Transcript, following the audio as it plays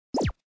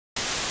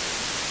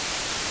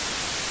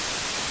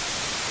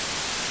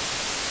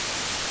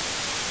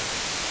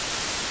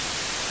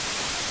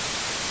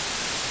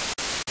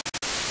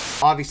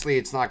Obviously,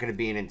 it's not going to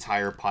be an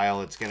entire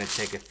pile. It's going to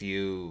take a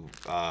few.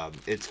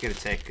 It's going to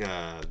take.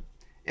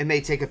 It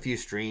may take a few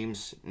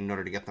streams in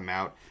order to get them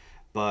out,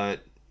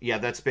 but yeah,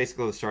 that's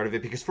basically the start of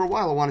it. Because for a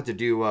while, I wanted to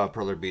do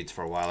Perler beads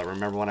for a while. I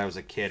remember when I was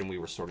a kid and we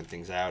were sorting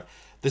things out.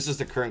 This is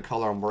the current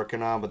color I'm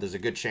working on, but there's a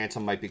good chance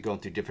I might be going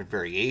through different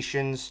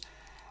variations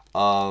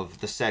of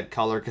the said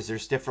color, because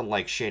there's different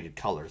like shaded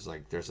colors.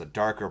 Like there's a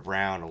darker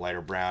brown, a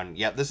lighter brown.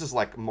 Yeah, this is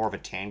like more of a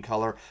tan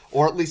color,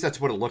 or at least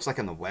that's what it looks like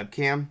on the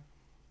webcam.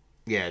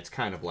 Yeah, it's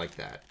kind of like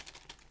that.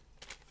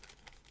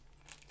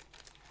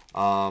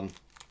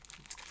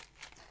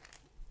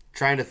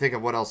 Trying to think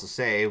of what else to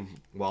say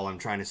while I'm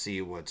trying to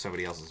see what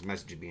somebody else's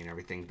message would be and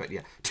everything. But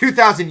yeah,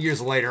 2,000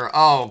 years later.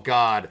 Oh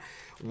God,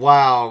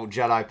 wow,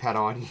 Jedi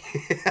Padawan.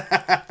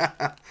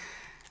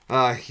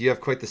 You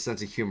have quite the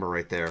sense of humor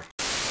right there. I'm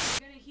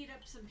gonna heat up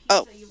some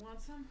pizza. You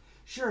want some?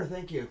 Sure,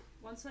 thank you.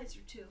 1 slice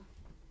or 2?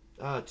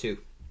 2.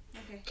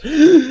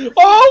 Okay.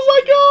 Oh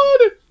my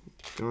God!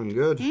 Going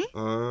good.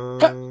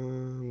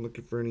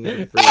 Looking for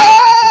any.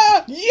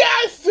 Ah!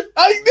 Yes!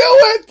 I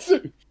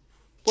knew it!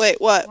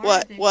 Wait, what?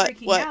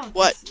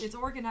 It's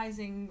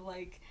organizing,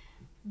 like,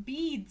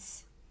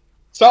 beads.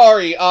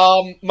 Sorry,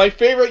 my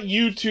favorite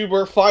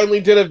YouTuber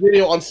finally did a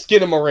video on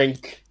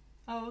Skinamarink.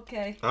 Oh,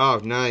 okay. Oh,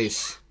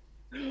 nice.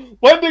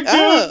 When the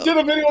dude did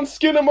a video on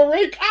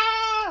Skinamarink.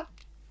 Ah!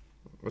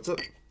 What's up?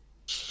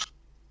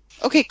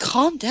 Okay,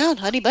 calm down,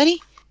 honey bunny.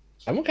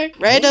 I'm okay.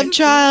 Random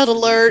child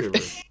alert.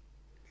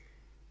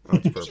 Oh,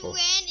 it's purple.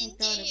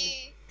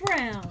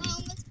 Brown.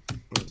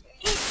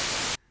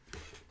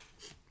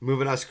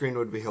 Moving off screen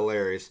would be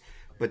hilarious,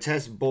 but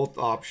test both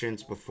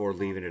options before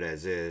leaving it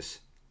as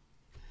is.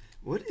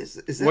 What is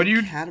that? What do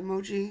you... cat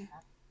emoji?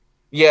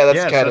 Yeah,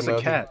 that's cat that's emoji.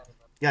 a cat.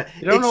 Yeah,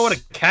 you don't know what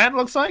a cat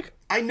looks like?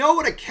 I know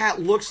what a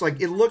cat looks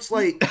like. It looks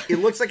like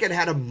it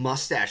had a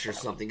mustache or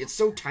something. It's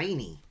so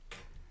tiny.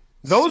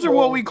 Those are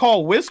what we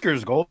call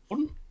whiskers,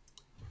 Golden.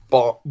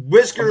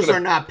 Whiskers are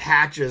not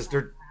patches.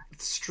 They're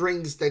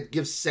strings that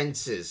give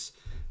senses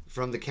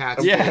from the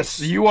cat's Yes,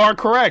 face. you are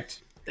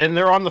correct. And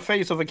they're on the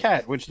face of a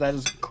cat, which that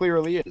is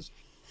clearly is.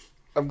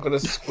 I'm gonna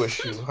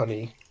squish you,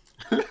 honey.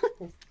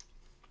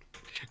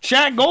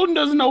 Chat, Golden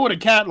doesn't know what a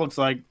cat looks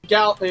like.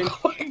 Dude,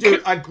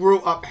 I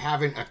grew up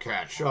having a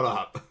cat. Shut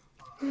up.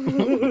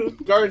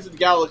 Guardians of the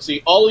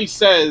Galaxy, all he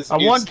says I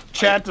is... want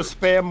chat to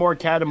spam more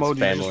cat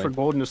emojis just for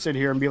Golden to sit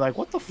here and be like,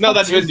 what the fuck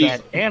that's is Vin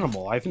that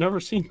animal? I've never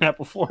seen that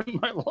before in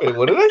my life. Wait,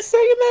 what did I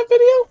say in that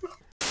video?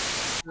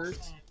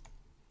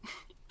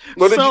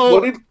 What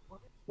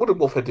did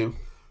Wolfhead do?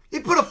 He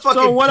put a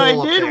fucking So what I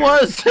poll up did there.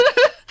 was...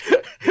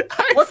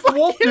 What's the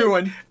wolf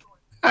doing?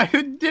 I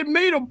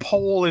made a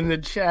poll in the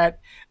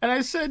chat, and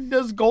I said,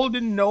 does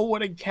Golden know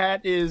what a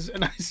cat is?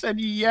 And I said,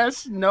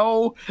 yes,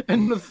 no,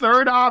 and the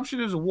third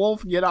option is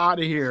Wolf, get out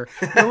of here.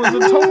 There was a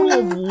total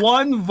of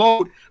 1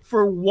 vote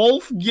for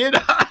Wolf, get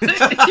out of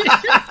here.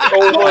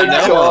 Oh my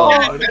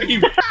God.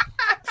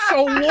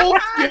 So Wolf,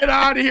 get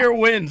out of here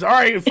wins. All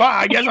right,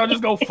 fine. I guess I'll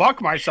just go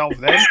fuck myself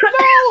then.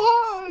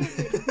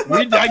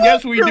 I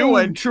guess we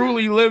do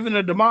truly live in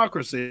a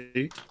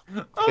democracy.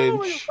 Oh,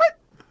 what?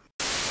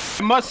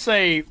 I must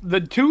say, the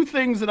 2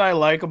 things that I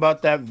like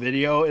about that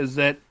video is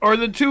that, or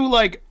the 2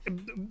 like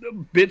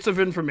bits of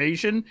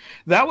information,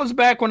 that was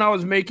back when I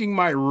was making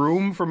my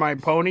room for my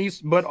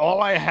ponies, but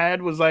all I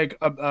had was like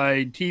a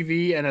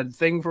TV and a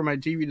thing for my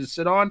TV to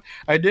sit on.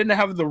 I didn't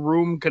have the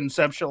room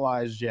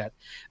conceptualized yet.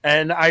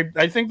 And I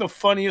think the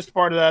funniest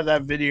part of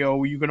that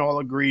video, you can all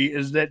agree,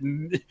 is that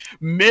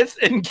Myth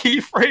and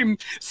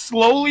Keyframe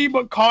slowly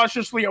but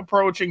cautiously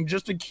approaching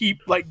just to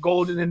keep like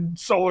Golden and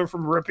Solar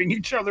from ripping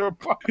each other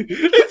apart.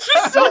 It's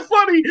just so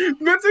funny.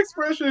 Myth's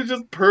expression is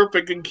just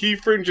perfect, and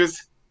Keyframe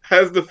just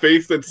has the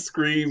face that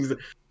screams,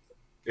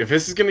 if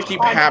this is going to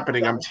keep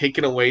happening, I'm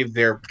taking away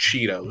their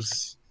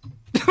Cheetos.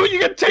 You're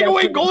going to take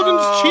away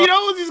Golden's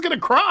Cheetos? He's going to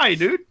cry,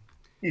 dude.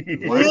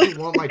 Why do you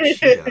want my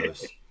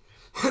Cheetos?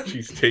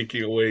 She's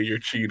taking away your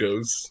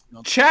Cheetos.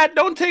 Chad,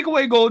 don't take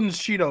away Golden's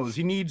Cheetos.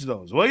 He needs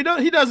those. Well,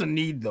 he doesn't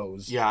need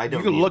those. Yeah, I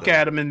don't. You can look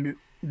at him and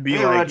be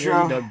like,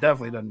 yeah, he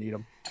definitely doesn't need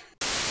them.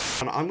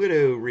 I'm going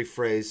to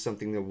rephrase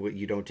something that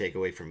you don't take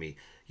away from me.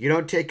 You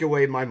don't take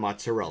away my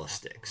mozzarella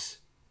sticks.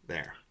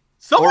 There.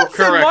 Someone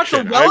said I will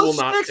mozzarella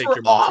not sticks take were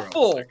your mozzarella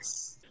awful.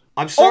 sticks.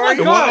 I'm sorry. Oh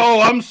my God. Oh,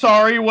 I'm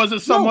sorry. Was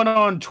it someone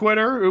on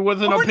Twitter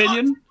with an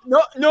opinion?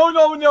 No.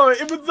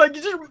 It was like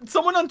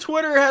someone on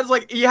Twitter has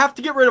like, you have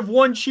to get rid of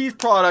 1 cheese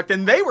product,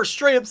 and they were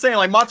straight up saying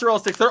like mozzarella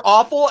sticks, they're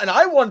awful, and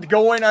I wanted to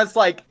go in as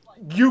like,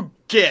 you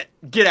get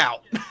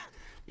out.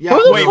 Yeah,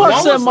 Who the Wait, fuck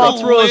what said was the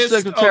mozzarella list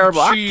sticks are of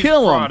terrible? I cheese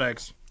kill 'em.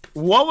 products?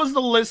 What was the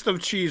list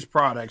of cheese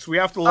products? We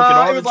have to look at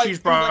all the cheese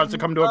products to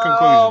come to a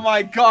conclusion. Oh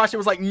my gosh, it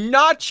was like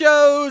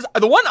nachos.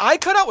 The one I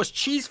cut out was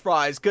cheese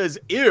fries, because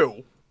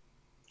ew.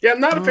 Yeah, I'm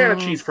not a fan of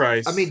cheese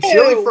fries. I mean,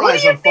 chili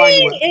fries I'm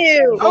fine with.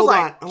 Ew. Hold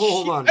on.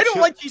 I don't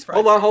like cheese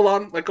fries. Hold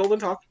on. Let Golden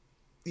talk.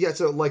 Yeah,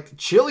 so like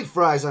chili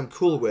fries I'm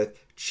cool with.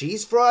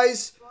 Cheese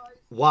fries?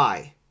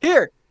 Why?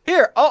 Here.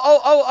 Here's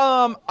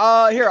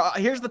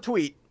the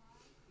tweet.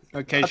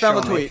 Okay, I found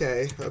the show me. tweet.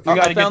 Okay. We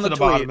gotta get found to the the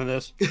bottom tweet. of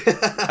this.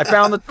 I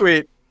found the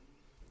tweet.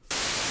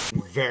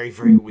 Very,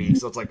 very weak.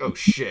 So it's like, oh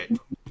shit.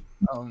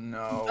 Oh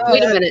no.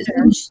 Wait a minute.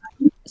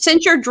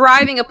 Since you're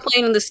driving a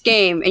plane in this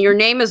game and your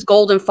name is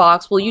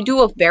GoldenFox, will you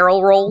do a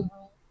barrel roll?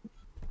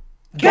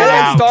 Get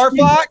out.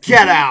 StarFox?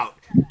 Get out.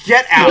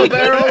 Get out.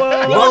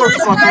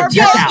 Motherfucker,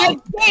 get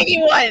out.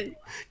 Anyone?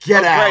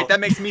 Get out. Great, that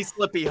makes me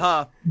slippy,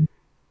 huh?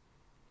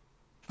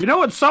 You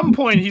know, at some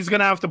point he's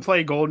gonna have to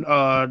play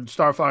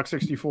Star Fox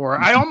 64.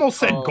 I almost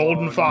said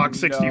Golden Fox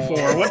 64.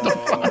 No. What the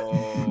fuck?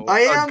 I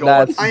am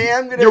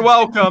gonna. You're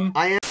welcome.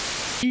 I am.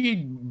 He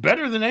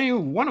better than any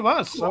one of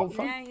us. So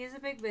Yeah, he's a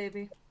big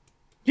baby.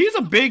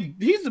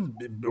 he's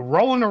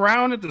rolling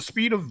around at the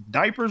speed of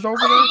diapers over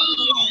there.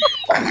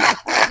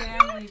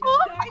 Family baby.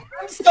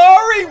 I'm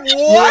sorry, You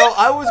what? know,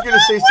 I was gonna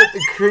say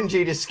something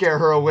cringy to scare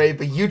her away,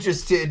 but you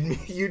just did.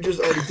 You just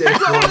already did it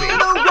for me.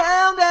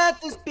 Around at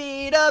the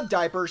speed of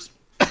diapers.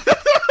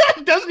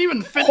 It doesn't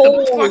even fit the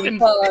Holy fucking.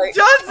 fuck.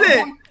 Does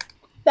it?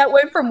 That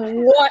went from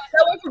what?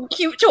 That went from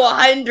cute to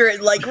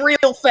 100, like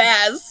real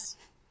fast.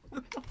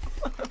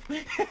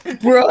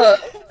 Bruh.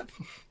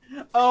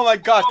 Oh my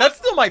gosh, that's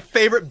still my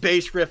favorite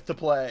bass riff to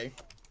play.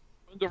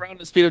 Go around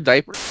the speed of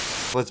diapers.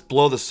 Let's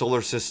blow the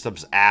solar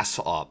system's ass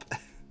up.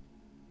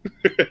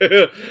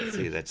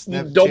 See, that's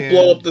Neptune. Don't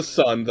blow up the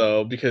sun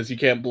though, because you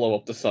can't blow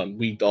up the sun.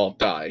 We all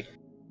die.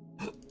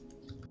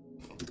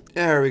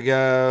 There we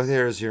go.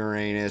 There's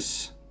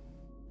Uranus.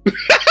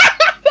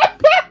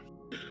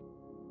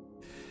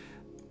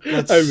 I'm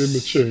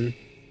immature.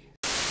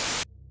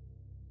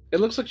 It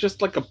looks like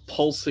just like a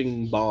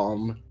pulsing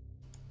bomb.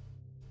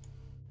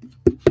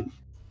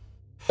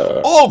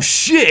 Oh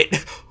shit!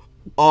 Did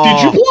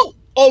you blow?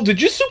 Oh,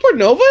 did you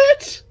supernova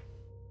it?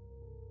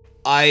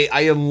 I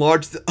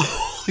enlarged the.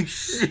 Holy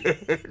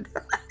shit!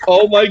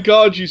 Oh my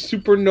god, you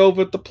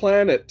supernova the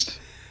planet.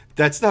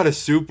 That's not a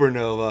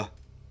supernova.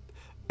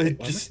 It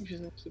Why just. am I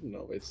confusing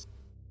supernovas?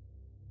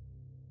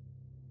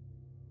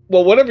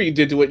 Well, whatever you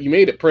did to it, you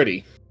made it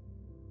pretty.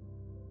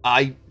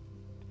 I.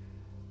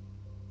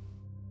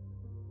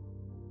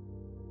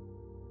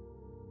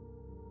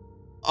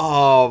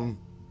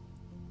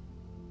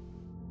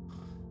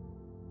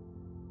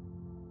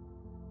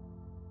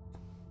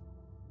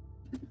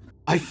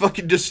 I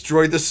fucking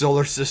destroyed the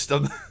solar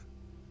system.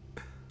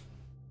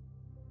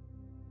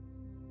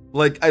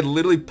 Like, I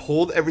literally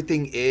pulled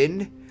everything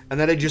in, and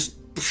then I just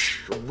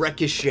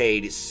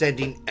ricocheted,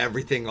 sending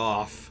everything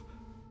off.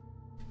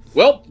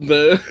 Well,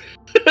 the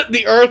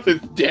the Earth is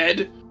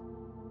dead.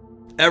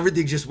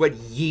 Everything just went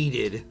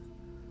yeeted.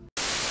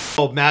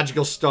 Oh,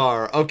 magical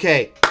star.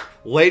 Okay,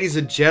 ladies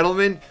and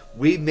gentlemen,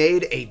 we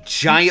made a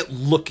giant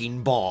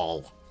looking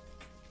ball.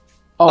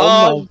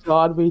 Oh my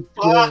god, we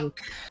did.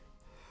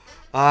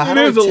 How It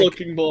do is I a take-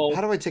 looking ball.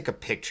 How do I take a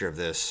picture of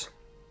this?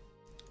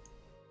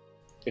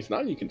 If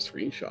not, you can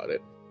screenshot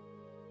it.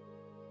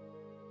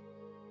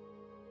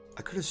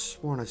 I could have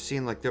sworn I've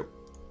seen like the.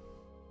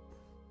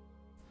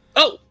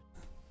 Oh!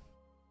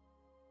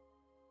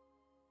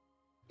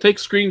 Take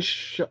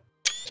screenshot.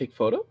 Take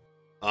photo?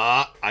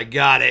 I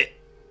got it.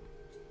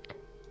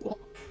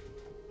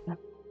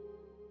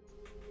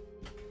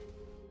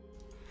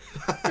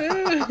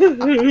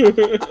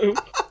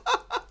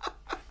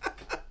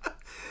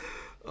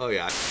 Oh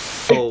yeah.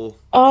 Oh.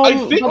 I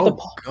think. But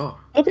Oh god.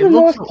 look at It the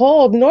looks North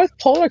Pole. The North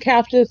Polar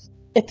Cap just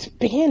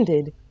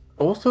expanded.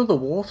 Also, the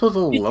water's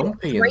all Did you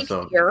lumpy and break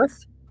stuff. the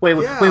Earth? Wait,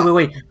 Yeah.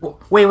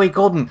 wait,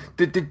 Gordon.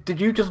 Did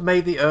you just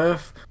make the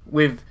Earth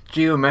with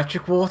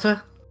geometric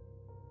water?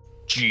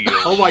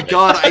 Oh my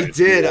god, I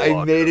did.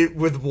 I made it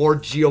with more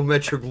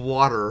geometric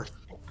water.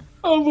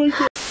 Oh my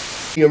god.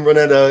 Him run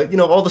out of,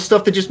 all the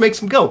stuff that just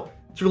makes him go.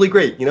 It's really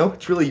great,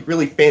 It's really,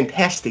 really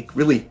fantastic,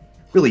 really,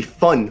 really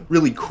fun,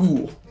 really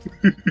cool.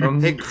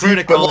 Hey,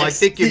 critical. I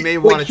think you may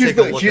want to take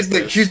a look at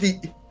this.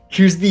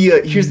 Here's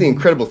the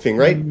incredible thing,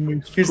 right?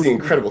 Here's the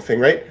incredible thing,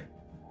 right?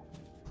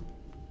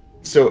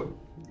 So,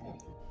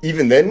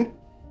 even then,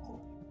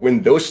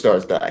 when those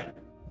stars die,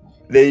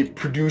 they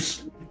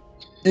produce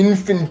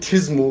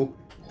infinitesimal,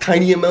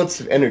 tiny amounts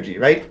of energy,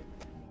 right?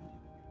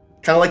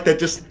 Kind of like that,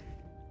 just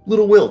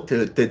little will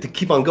to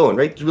keep on going,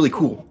 right? It's really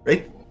cool,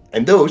 right?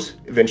 And those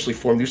eventually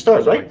form new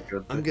stars, right?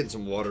 I'm getting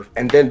some water.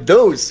 And then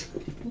those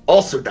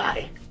also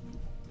die.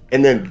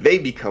 And then they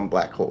become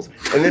black holes.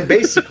 And then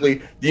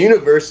basically, the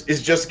universe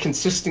is just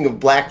consisting of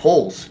black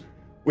holes,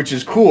 which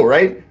is cool,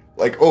 right?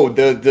 Like, oh,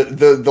 the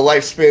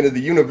lifespan of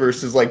the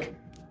universe is like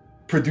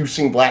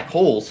producing black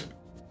holes.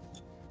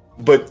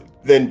 But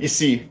then you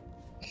see,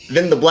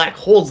 then the black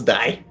holes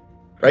die,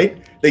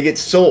 right? They get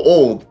so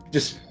old,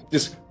 just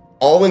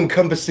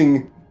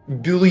all-encompassing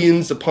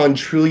billions upon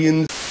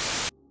trillions.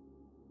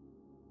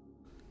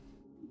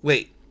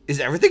 Wait, is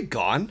everything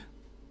gone?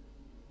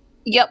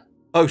 Yep.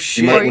 Oh You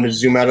shit. might want to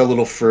zoom out a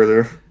little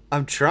further.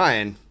 I'm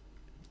trying.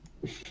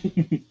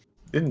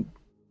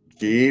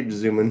 Keep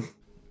zooming.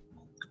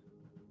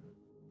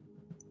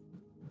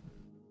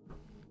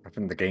 I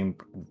think the game.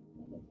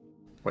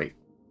 Wait,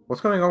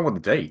 what's going on with the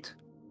date?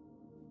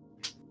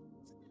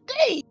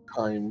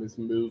 time is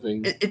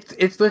moving.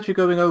 It's literally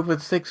going over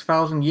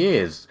 6,000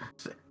 years.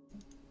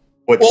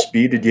 What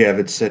speed did you have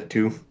it set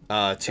to?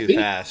 Too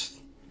fast.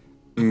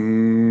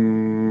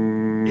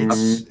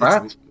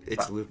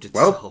 It's looped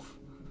itself.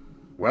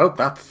 Well,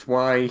 that's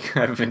why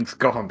everything's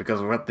gone,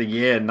 because we're at the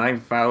year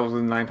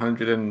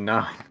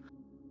 9,909.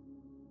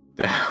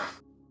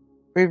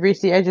 We've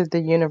reached the edge of the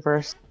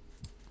universe.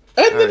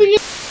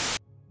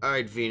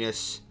 Alright,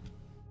 Venus.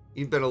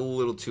 You've been a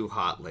little too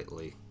hot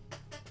lately.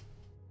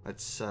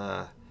 Let's,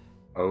 my?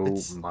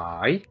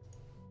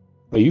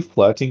 Are you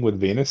flirting with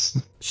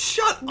Venus?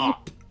 Shut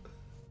up!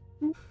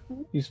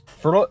 He's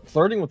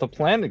flirting with the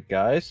planet,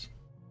 guys.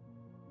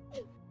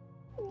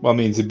 Well, I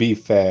mean, to be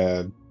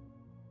fair,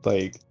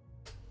 like,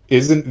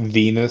 isn't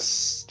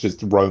Venus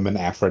just Roman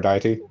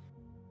Aphrodite?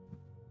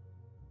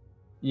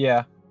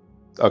 Yeah.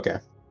 Okay.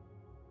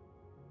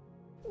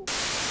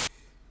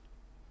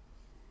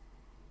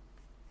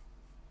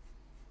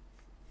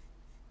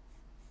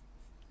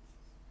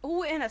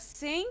 Ooh, in a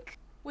sink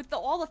with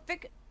all the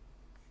thick.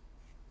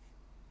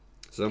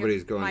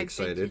 Somebody's going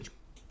excited.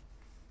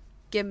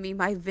 Give me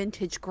my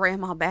vintage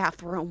grandma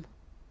bathroom.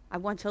 I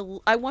want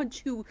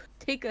to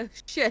take a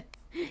shit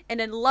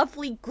in a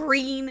lovely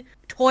green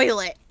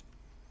toilet.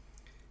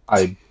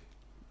 I'm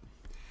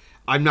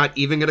not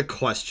even gonna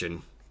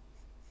question.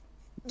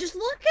 Just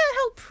look at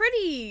how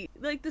pretty,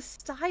 like, the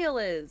style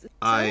is. It's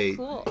so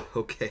cool.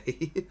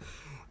 Okay.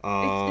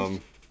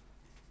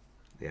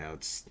 Yeah,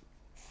 it's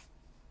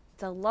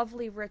a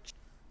lovely rich.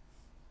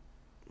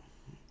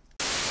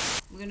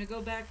 I'm gonna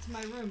go back to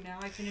my room now.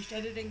 I finished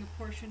editing a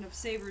portion of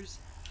Saber's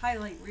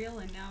highlight reel,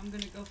 and now I'm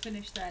gonna go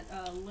finish that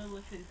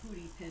Lilith and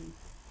Hootie pin.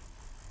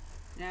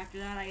 And after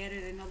that, I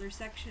edit another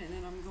section, and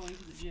then I'm going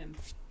to the gym.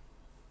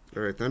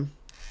 Alright then.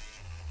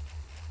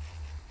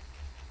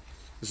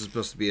 This is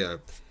supposed to be a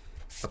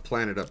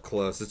planet up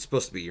close. It's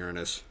supposed to be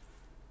Uranus.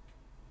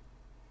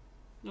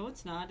 No,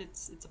 it's not.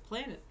 It's a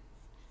planet.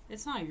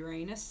 It's not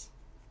Uranus.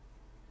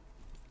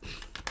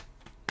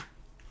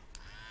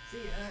 See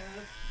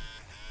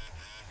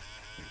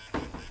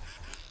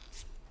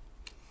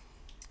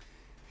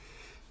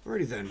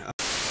Alrighty then.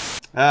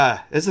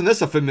 Isn't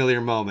this a familiar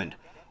moment?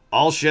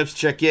 All ships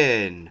check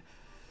in.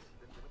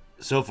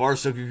 So far,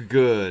 so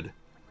good.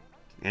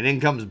 And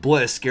in comes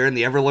Bliss, scaring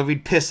the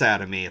ever-living piss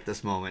out of me at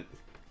this moment.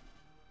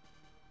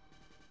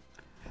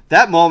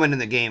 That moment in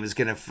the game is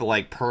gonna feel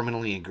like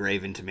permanently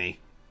engraved into me.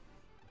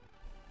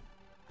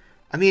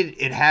 I mean,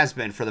 it has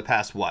been for the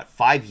past, what,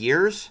 5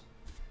 years?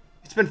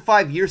 It's been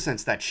 5 years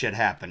since that shit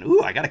happened.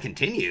 Ooh, I gotta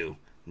continue.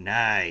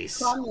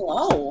 Nice.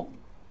 Hello.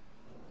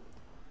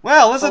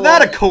 Well, isn't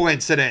that a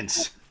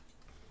coincidence?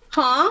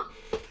 Huh?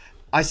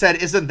 I said,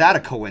 isn't that a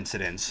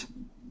coincidence?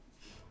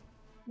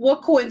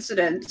 What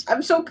coincidence?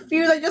 I'm so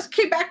confused. I just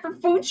came back from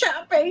food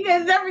shopping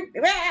and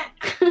everything.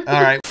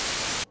 Alright.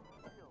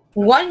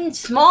 $1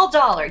 small,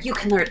 you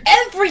can learn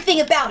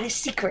everything about his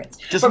secrets.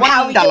 Just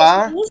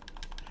 $1.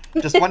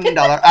 Just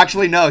 $1.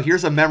 Actually, no.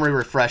 Here's a memory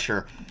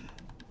refresher.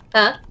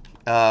 Huh?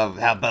 How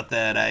about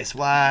that ice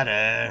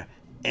water?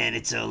 And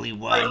it's only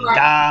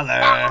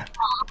 $1.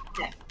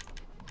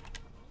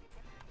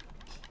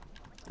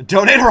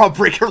 Donate or I'll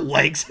break your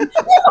legs.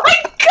 Oh my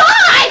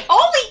god!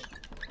 Holy!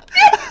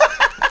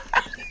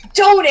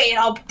 Donate,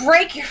 I'll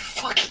break your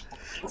fucking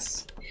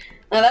legs.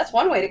 Now that's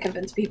one way to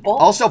convince people.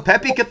 Also,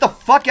 Peppy, get the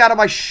fuck out of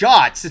my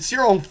shots. It's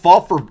your own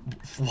fault for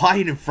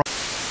flying in front.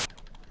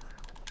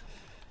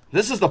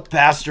 This is the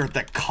bastard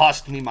that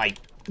cost me my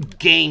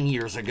game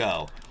years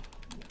ago.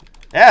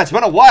 Yeah, it's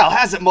been a while,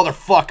 hasn't it,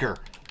 motherfucker?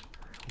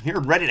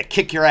 You're ready to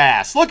kick your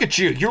ass. Look at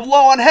you. You're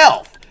low on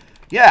health.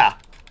 Yeah.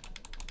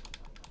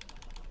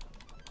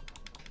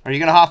 Are you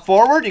gonna hop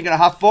forward? You gonna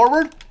hop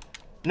forward?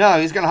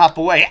 No, he's gonna hop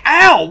away.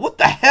 Ow! What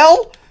the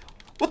hell?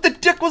 What the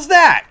dick was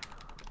that?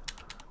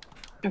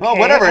 Okay, well,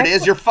 whatever it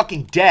is, you're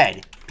fucking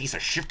dead. Piece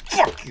of shit.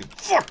 Fuck you.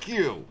 Fuck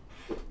you.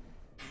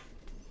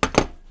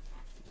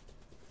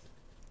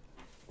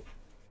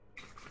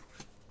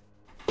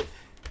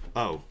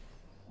 Oh.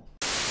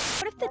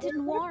 What if the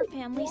Denoir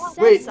family says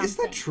Wait, something? is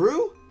that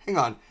true? Hang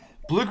on.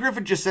 Blue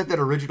Griffin just said that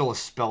original is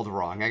spelled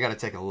wrong. I gotta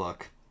take a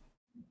look.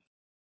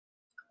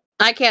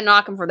 I can't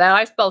knock him for that.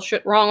 I spell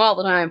shit wrong all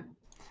the time.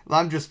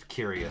 I'm just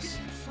curious.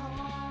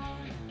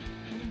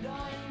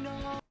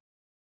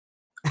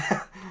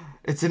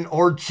 It's an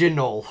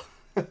original.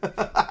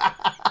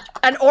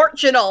 An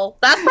original.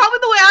 That's probably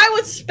the way I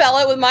would spell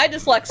it with my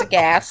dyslexic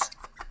ass.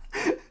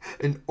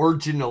 An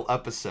original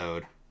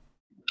episode.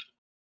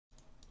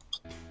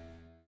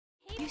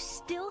 You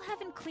still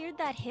haven't cleared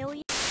that hill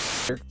yet?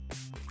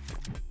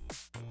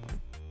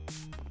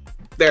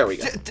 There we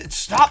go.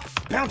 Stop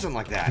bouncing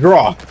like that.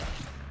 Draw.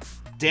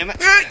 Damn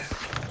it.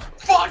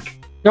 Fuck.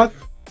 What?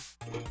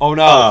 Oh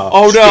no.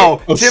 Oh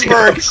no. Oh,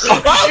 Timber. shit.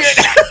 Oh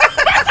shit.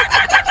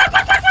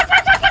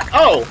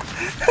 Oh.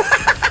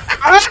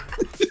 I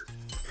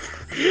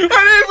didn't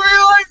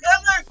realize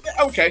that.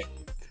 Okay.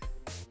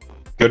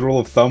 Good rule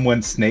of thumb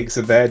when snakes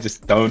are there,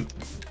 just don't.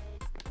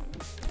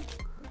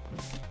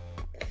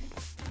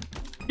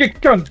 Get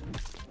gun.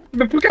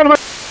 The fuck out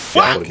of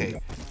my. Okay.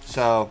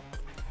 So,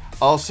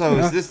 Also,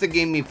 is this the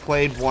game you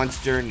played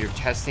once during your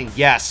testing?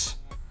 Yes.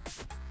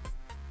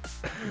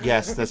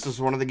 Yes, this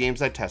was one of the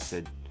games I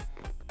tested.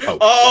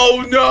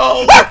 Oh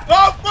no!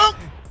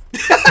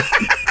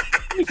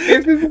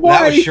 This is why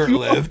That was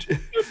short-lived.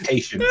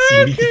 Patience.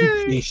 You need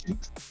to be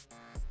patient.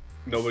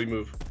 Nobody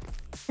move.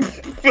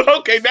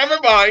 Okay, never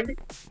mind.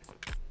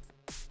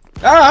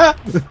 Ah!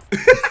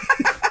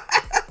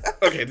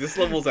 Okay, this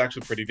level's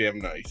actually pretty damn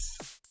nice.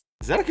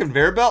 Is that a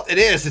conveyor belt? It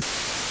is.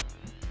 It's...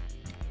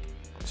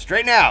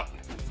 Straighten out.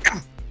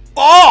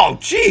 Oh,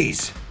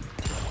 jeez.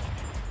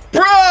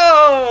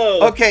 Bro!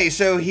 Okay,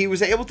 so he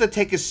was able to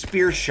take a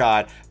spear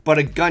shot, but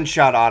a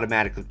gunshot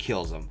automatically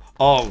kills him.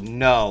 Oh,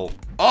 no.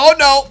 Oh,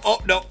 no.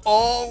 Oh, no.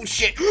 Oh,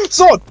 shit.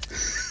 Sword!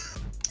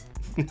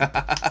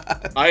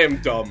 I am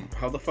dumb.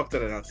 How the fuck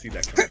did I not see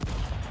that coming?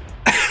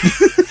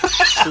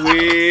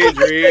 Sweet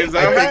dreams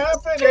are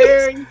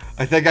happening!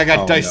 I think I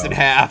got diced in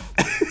half.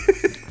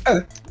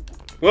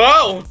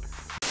 Whoa!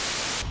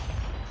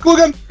 Glue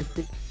gun!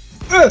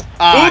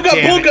 Ah, Booga,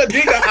 damn booga, it.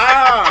 digga,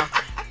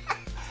 ah!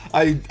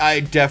 I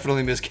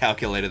definitely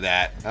miscalculated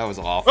that. That was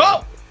awful.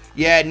 Oh!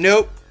 Yeah,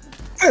 nope.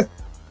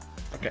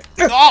 Okay.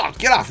 Oh,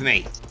 get off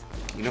me.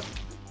 You know.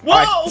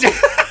 Whoa!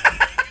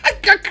 I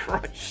got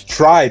crushed.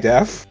 Try,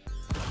 Def.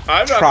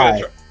 I'm not Try.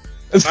 gonna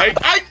try.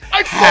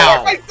 I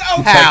How?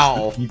 myself!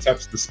 How? You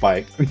touched the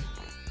spike.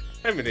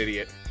 I'm an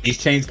idiot. These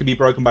chains can be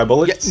broken by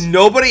bullets. Yeah,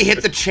 nobody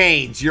hit the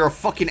chains. You're a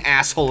fucking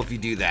asshole if you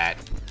do that.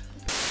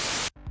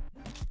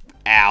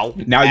 Ow.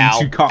 Now ow,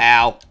 you two can't.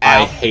 Ow.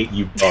 I Ow. hate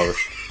you both.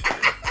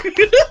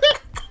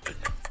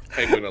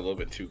 I went a little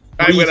bit too.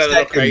 I went a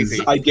little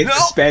crazy. I get to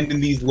spend in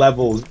these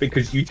levels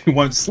because you two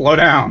won't slow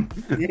down.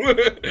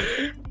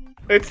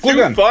 It's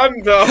too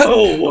fun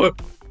though.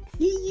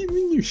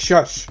 You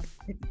shush.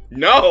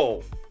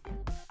 No.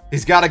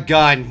 He's got a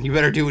gun. You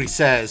better do what he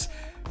says.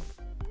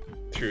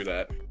 True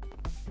that.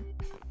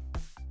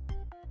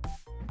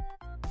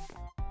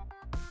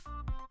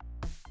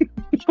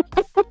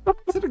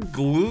 Is it a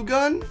glue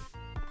gun?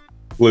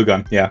 Glue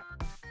gun, yeah.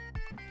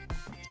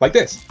 Like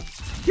this.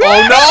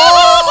 Oh no!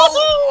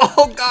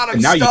 Oh god, I'm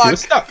And now stuck. you two are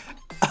stuck.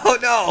 Oh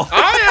no!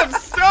 I am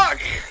stuck.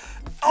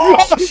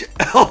 Oh,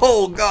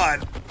 oh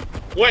god!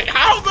 Wait,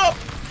 how the?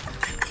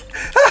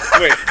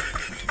 Wait.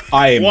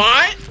 I am.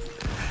 What?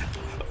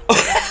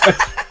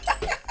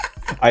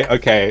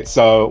 Okay,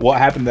 so what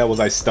happened there was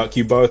I stuck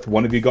you both.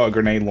 One of you got a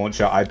grenade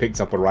launcher. I picked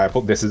up a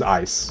rifle. This is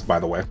ice, by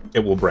the way. It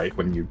will break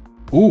when you.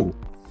 Ooh.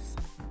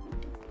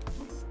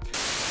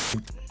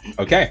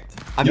 Okay.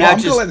 I'm You know,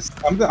 now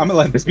I'm gonna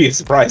let this be a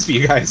surprise for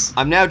you guys.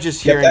 I'm now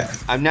just Get hearing.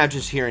 that. I'm now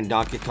just hearing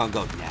Donkey Kong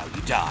go. Now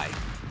you die.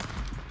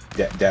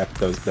 Death.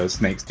 Those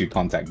snakes do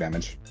contact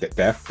damage.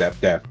 Death.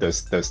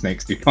 Those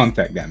snakes do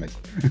contact damage.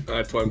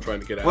 That's why I'm trying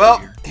to get out Well,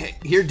 of here.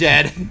 you're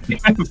dead.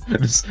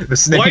 the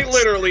snakes. Quite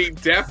literally,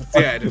 death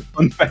dead.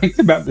 Fun fact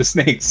about the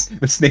snakes: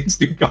 the snakes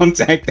do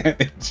contact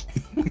damage.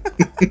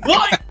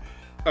 What?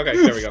 Okay,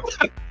 there we go.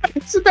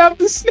 It's about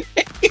the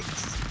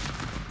snakes.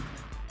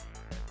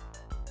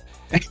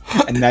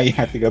 And now you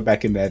have to go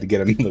back in there to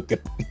get a look at.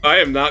 I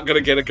am not gonna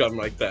get a gun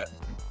like that.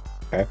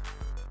 Okay.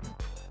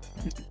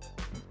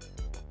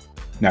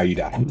 Now you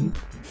die.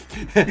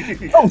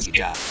 Oh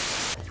yeah.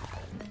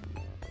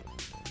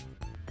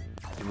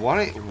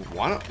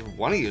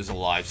 Wanna use a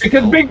live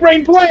Because skill. big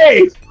brain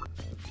plays.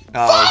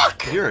 Oh,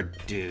 Fuck! you're a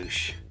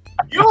douche.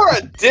 You're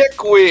a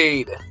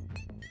dickweed.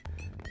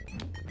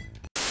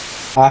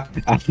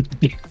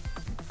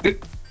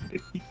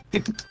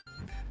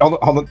 Hold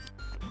on.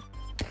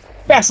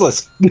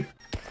 Basilisk.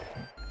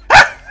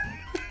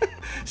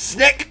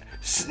 Snick!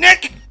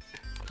 Snick!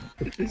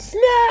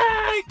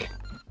 Snack!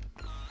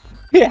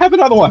 Here, have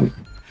another one.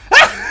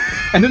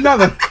 And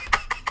another.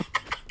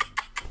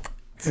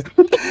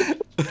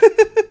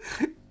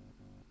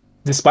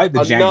 Despite the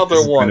jank, Another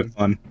this is one. kind of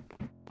fun.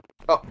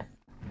 Oh,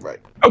 right.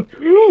 Oh,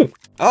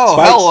 Oh,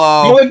 Spikes.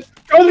 hello!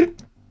 Golden.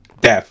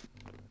 Death.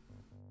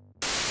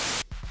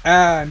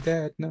 I'm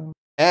dead. No.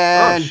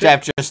 And shit.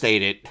 Depp just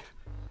ate it.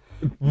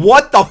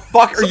 What the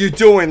fuck are you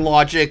doing,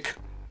 Logic?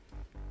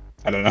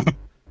 I don't know.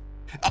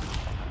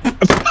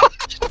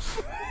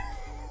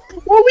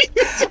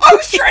 I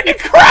was trying to Oh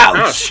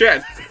crouch!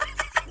 shit.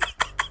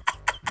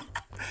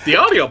 The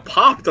audio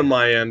popped on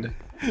my end.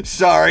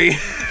 Sorry.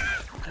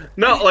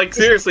 No, like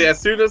seriously, as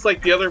soon as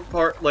like the other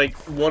part, like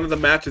one of the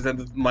matches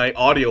ended, my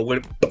audio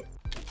went.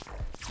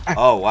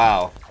 Oh,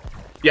 wow.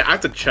 Yeah, I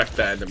have to check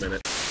that in a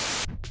minute.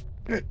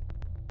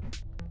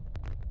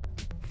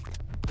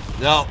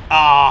 No.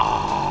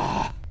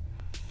 Ah.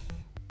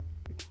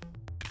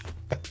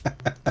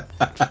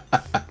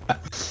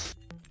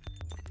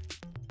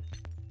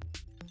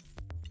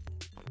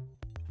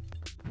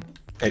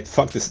 Hey,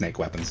 fuck the snake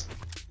weapons.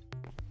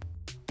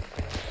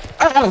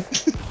 Ah!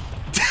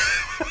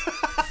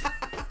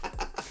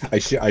 I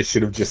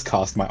should have just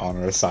cast my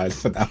honor aside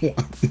for that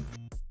one.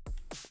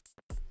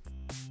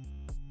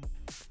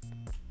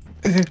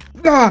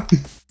 Ah! He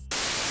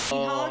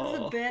hogs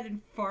the bed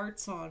and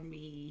farts on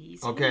me.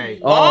 He's Okay.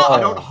 weird. I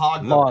don't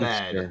hog the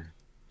monster. bed.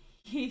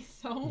 He's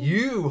so.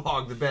 You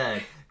hog the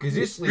bed because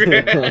you're sleeping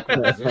in the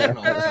position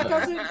all the That time.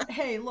 doesn't.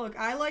 Hey, look,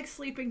 I like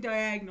sleeping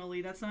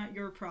diagonally. That's not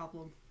your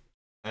problem.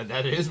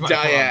 That is my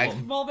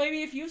problem. Well,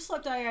 maybe if you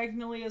slept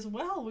diagonally as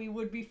well, we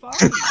would be fine.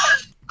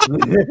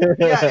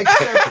 Yeah,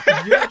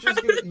 except you're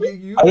just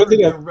you I don't are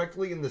think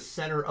directly in the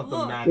center of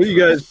the mattress. What are you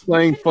guys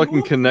playing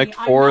fucking Connect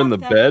 4 in the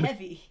bed?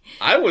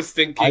 I was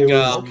thinking.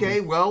 Okay,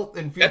 well,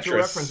 in future Tetris.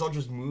 reference, I'll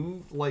just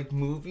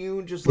move you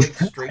and just like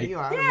straighten you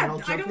out, and then I'll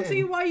Yeah, jump I don't in.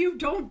 see why you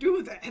don't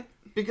do that.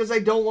 Because I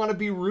don't want to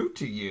be rude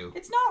to you.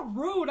 It's not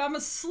rude. I'm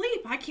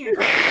asleep. I can't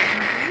do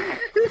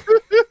anything.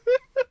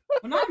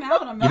 When I'm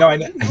out, I'm out.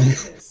 You know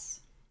this.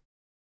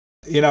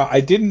 You know, I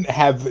didn't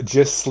have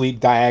just sleep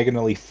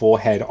diagonally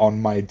forehead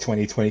on my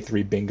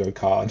 2023 bingo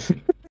card.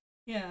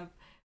 Yeah,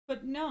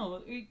 but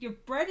no, your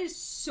Brett is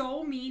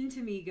so mean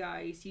to me,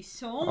 guys. He's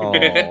so Aw.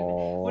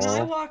 mean. When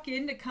I walk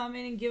in to come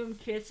in and give him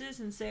kisses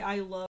and say I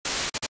love